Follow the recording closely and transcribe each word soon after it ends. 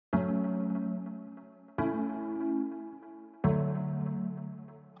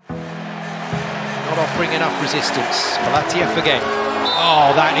offering enough resistance. Poletaev again. Oh,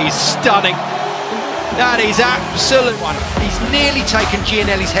 that is stunning. That is absolute one. He's nearly taken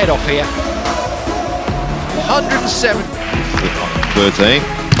Gianelli's head off here. 107. 13.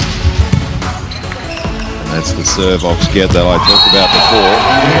 And that's the serve off skirt that I talked about before.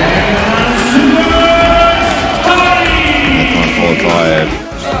 Poletaev.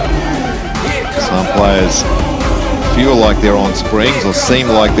 Some players feel like they're on springs or seem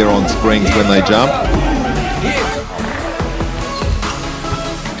like they're on springs when they jump.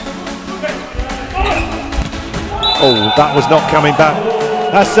 Oh, that was not coming back.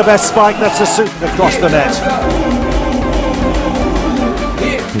 That's the best spike, that's a suit across the net.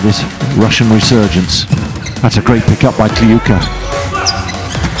 This Russian resurgence. That's a great pick up by Ťvėka.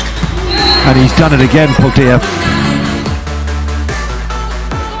 And he's done it again, Poletaev.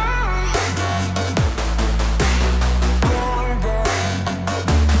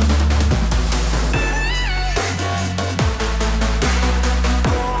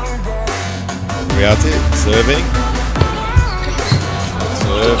 Serving.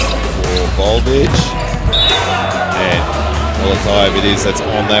 Serve for Volleyball. And Poletaev it is, that's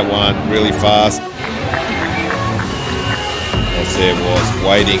on that one, really fast. Else there was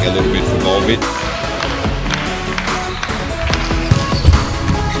waiting a little bit for Volleyball.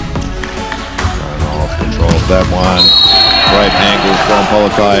 Off control of that one. Great angle from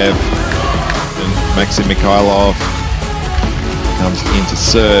Poletaev. And Maxim Mikhailov comes in to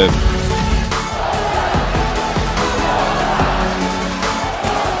serve.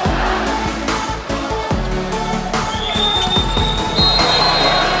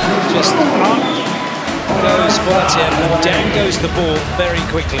 Just up goes Poletaev and down goes the ball very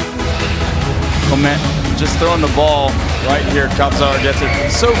quickly. Oh man, just throwing the ball right here, Kapsar gets it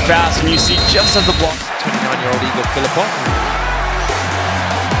so fast, and you see just as the block. 29-year-old Igor Filipov.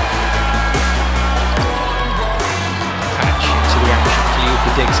 Patch to the action,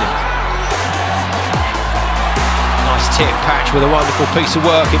 Ťvėka digs him. Nice tip, Patch with a wonderful piece of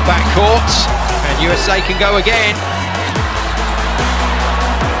work in backcourt, and USA can go again.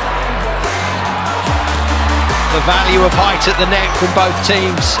 The value of height at the net from both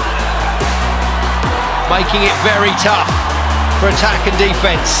teams, making it very tough for attack and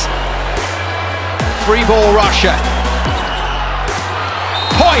defense. Free ball Russia.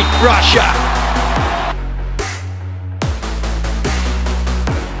 Point Russia.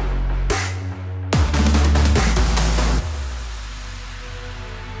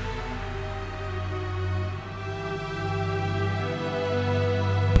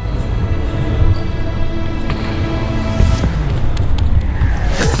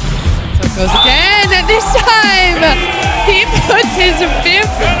 Goes again, and this time he puts his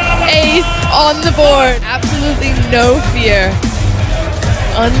 5th ace on the board. Absolutely no fear.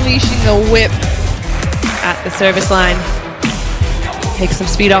 Unleashing a whip at the service line. Takes some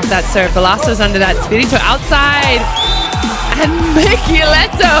speed off that serve. Velasco's under that. Spirito outside. And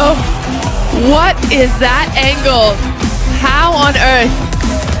Michieletto. What is that angle? How on earth?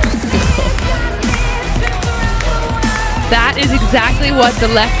 That is exactly what the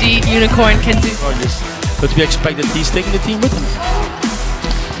lefty unicorn can do. But we expect that he's taking the team with him.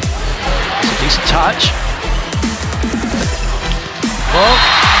 It's a decent touch. Well,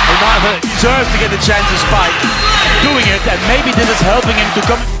 he might have deserved to get the chance to spike doing it, and maybe this is helping him to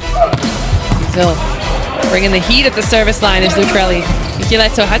come. Still bringing the heat at the service line is Lucarelli.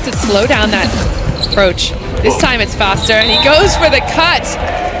 Michieletto had to slow down that approach. This time it's faster, and he goes for the cut.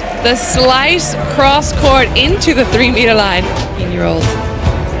 The slice cross court into the 3-meter line. 18-year-old.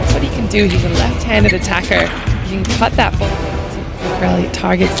 That's what he can do. He's a left-handed attacker. He can cut that ball. Lucarelli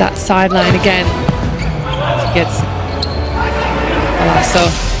targets that sideline again. He gets Velasco.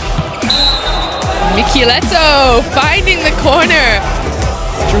 Michieletto finding the corner.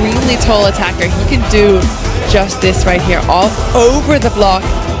 Extremely tall attacker. He can do just this right here, all over the block.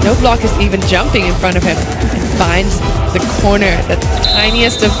 No block is even jumping in front of him, and finds the corner, the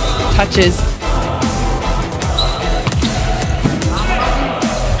tiniest of touches.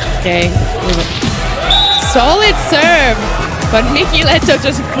 Okay, solid serve, but Michieletto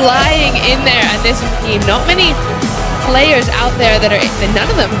just flying in there, and this team, not many players out there that are, none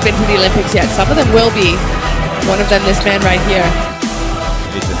of them have been to the Olympics yet. Some of them will be. One of them, this man right here.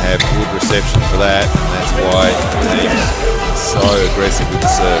 You need to have good reception for that, and that's why the team's so aggressive with the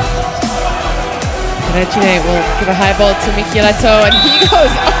serve. Regine will give a high ball to Michieletto, and he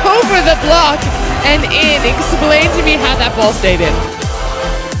goes over the block and in. Explain to me how that ball stayed in.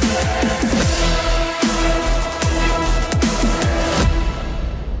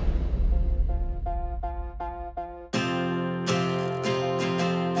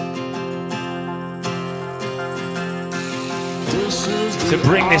 to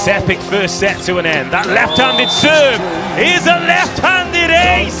bring this epic first set to an end. That left-handed serve is a left-handed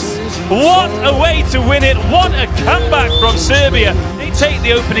ace! What a way to win it, what a comeback from Serbia. They take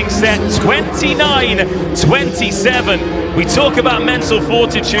the opening set 29-27. We talk about mental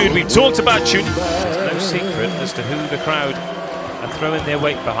fortitude, we talked about shooting. There's no secret as to who the crowd are throwing their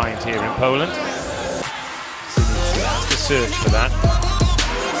weight behind here in Poland. Zenit has to search for that.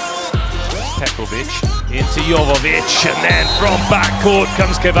 Pekovic into Jovovic, and then from backcourt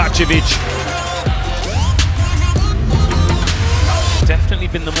comes Kovacevic. Definitely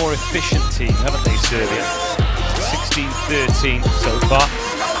been the more efficient team, haven't they, Serbia? 16-13 so far.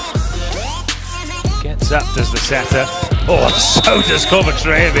 Gets up, does the setter. Oh, and so does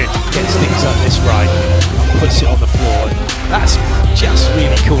Kovacevic. Gets things up this right, puts it on the floor. That's just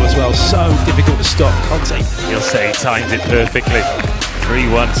really cool as well. So difficult to stop. Conte. He'll say he timed it perfectly.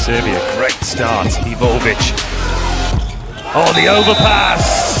 3-1 Serbia, great start, Ivovic. Oh, the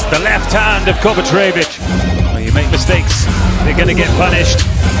overpass, the left hand of Kovacevic. When you make mistakes, they're going to get punished.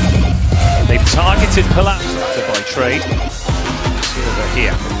 They've targeted Poletaev by trade. Server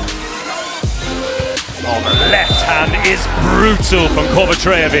here. Oh, the left hand is brutal from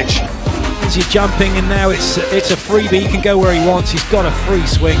Kovacevic. As you're jumping, and now it's a freebie. He can go where he wants. He's got a free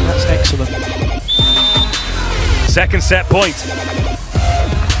swing. That's excellent. Second set point.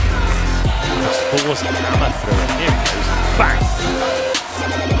 Force hammer through it. Here it goes. Bang!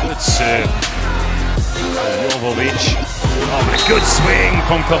 Good serve. Jovovic. Oh, but a good swing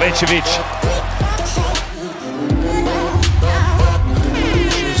from Kovacevic.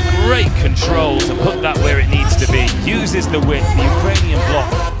 Shows great control to put that where it needs to be. Uses the width, the Ukrainian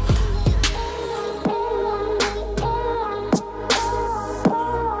block.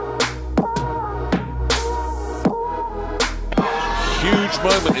 Huge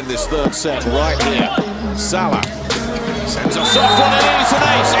moment in this third set right here. Salah sends a soft one and it's an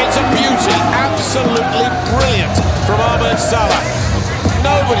ace. It's a beauty. Absolutely brilliant from Ahmed Salah.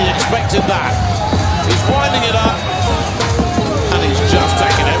 Nobody expected that. He's winding it up and he's just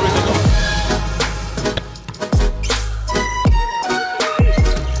taking everything off.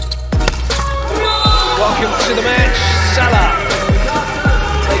 Welcome to the match. Salah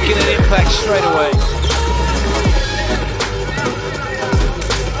making an impact straight away.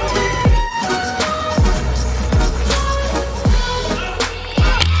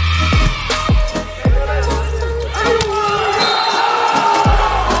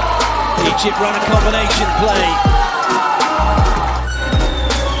 Egypt run a combination play.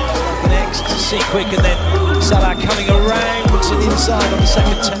 Next to see quick, and then Salah coming around to the inside on the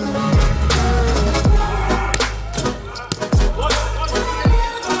second attempt.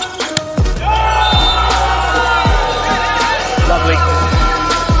 Lovely.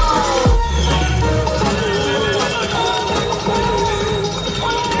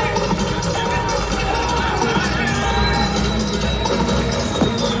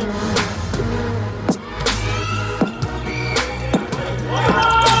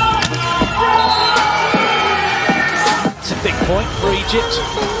 Point for Egypt,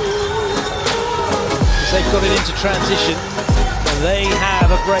 because they've got it into transition, and they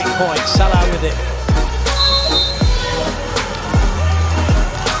have a break point. Salah with it.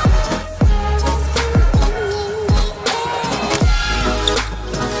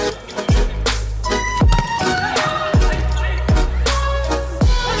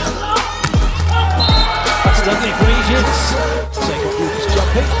 That's lovely for Egypt. Second group is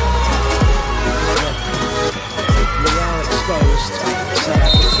jumping. Exposed, so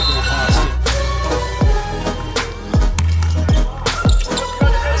that gets the ball past him.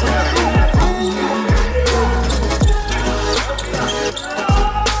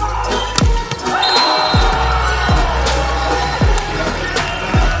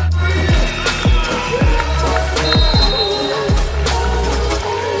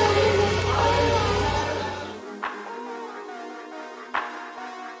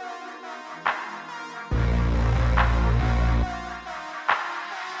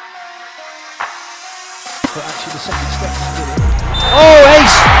 But actually the second step is good. Oh,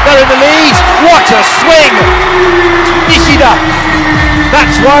 ace! They're in the lead! What a swing! Nishida!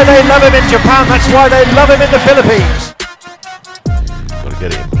 That's why they love him in Japan, that's why they love him in the Philippines. Got to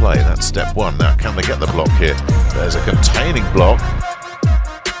get it in play, that's step one. Now, can they get the block here? There's a containing block.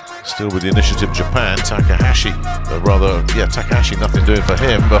 Still with the initiative, Japan. Takahashi, Takahashi, nothing doing for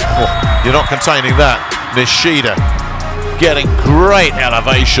him, but you're not containing that. Nishida getting great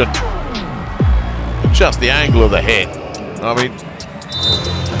elevation. Just the angle of the hit. I mean,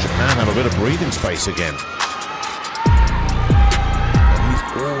 Japan have a bit of breathing space again. He's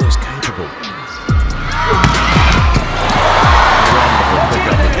always capable. Wonderful.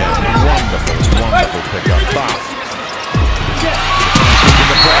 wonderful pickup. But keeping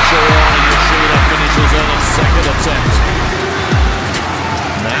the pressure on, Yoshida finishes on his second attempt.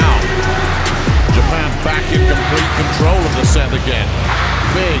 Now, Japan back in complete control of the set again.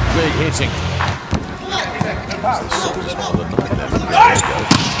 Big hitting. That's the softest one of the night there from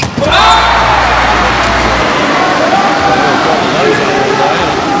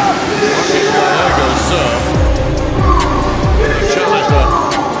serve. They challenge the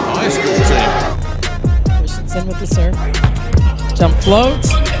high school team. Christensen with the serve. Jump float.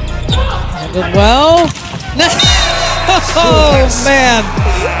 Handled well. Oh man.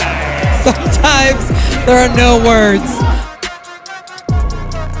 Sometimes there are no words.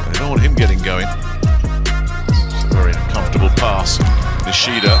 They don't want him getting going. It's a very comfortable pass.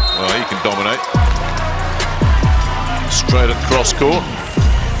 Nishida, well, he can dominate. Straight at cross court.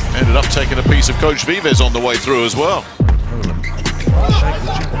 Ended up taking a piece of Coach Vives on the way through as well. Shake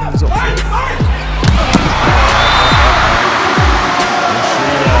the Japanese off here.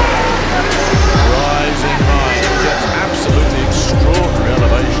 Nishida rising high. Gets absolutely extraordinary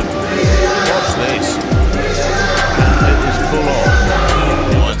elevation. Watch this. And it is full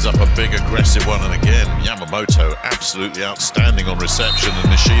on. Winds up a big aggressive one, and again Yamamoto absolutely outstanding on reception, and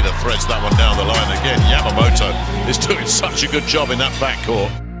Nishida threads that one down the line again. Yamamoto is doing such a good job in that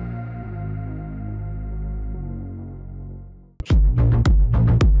backcourt.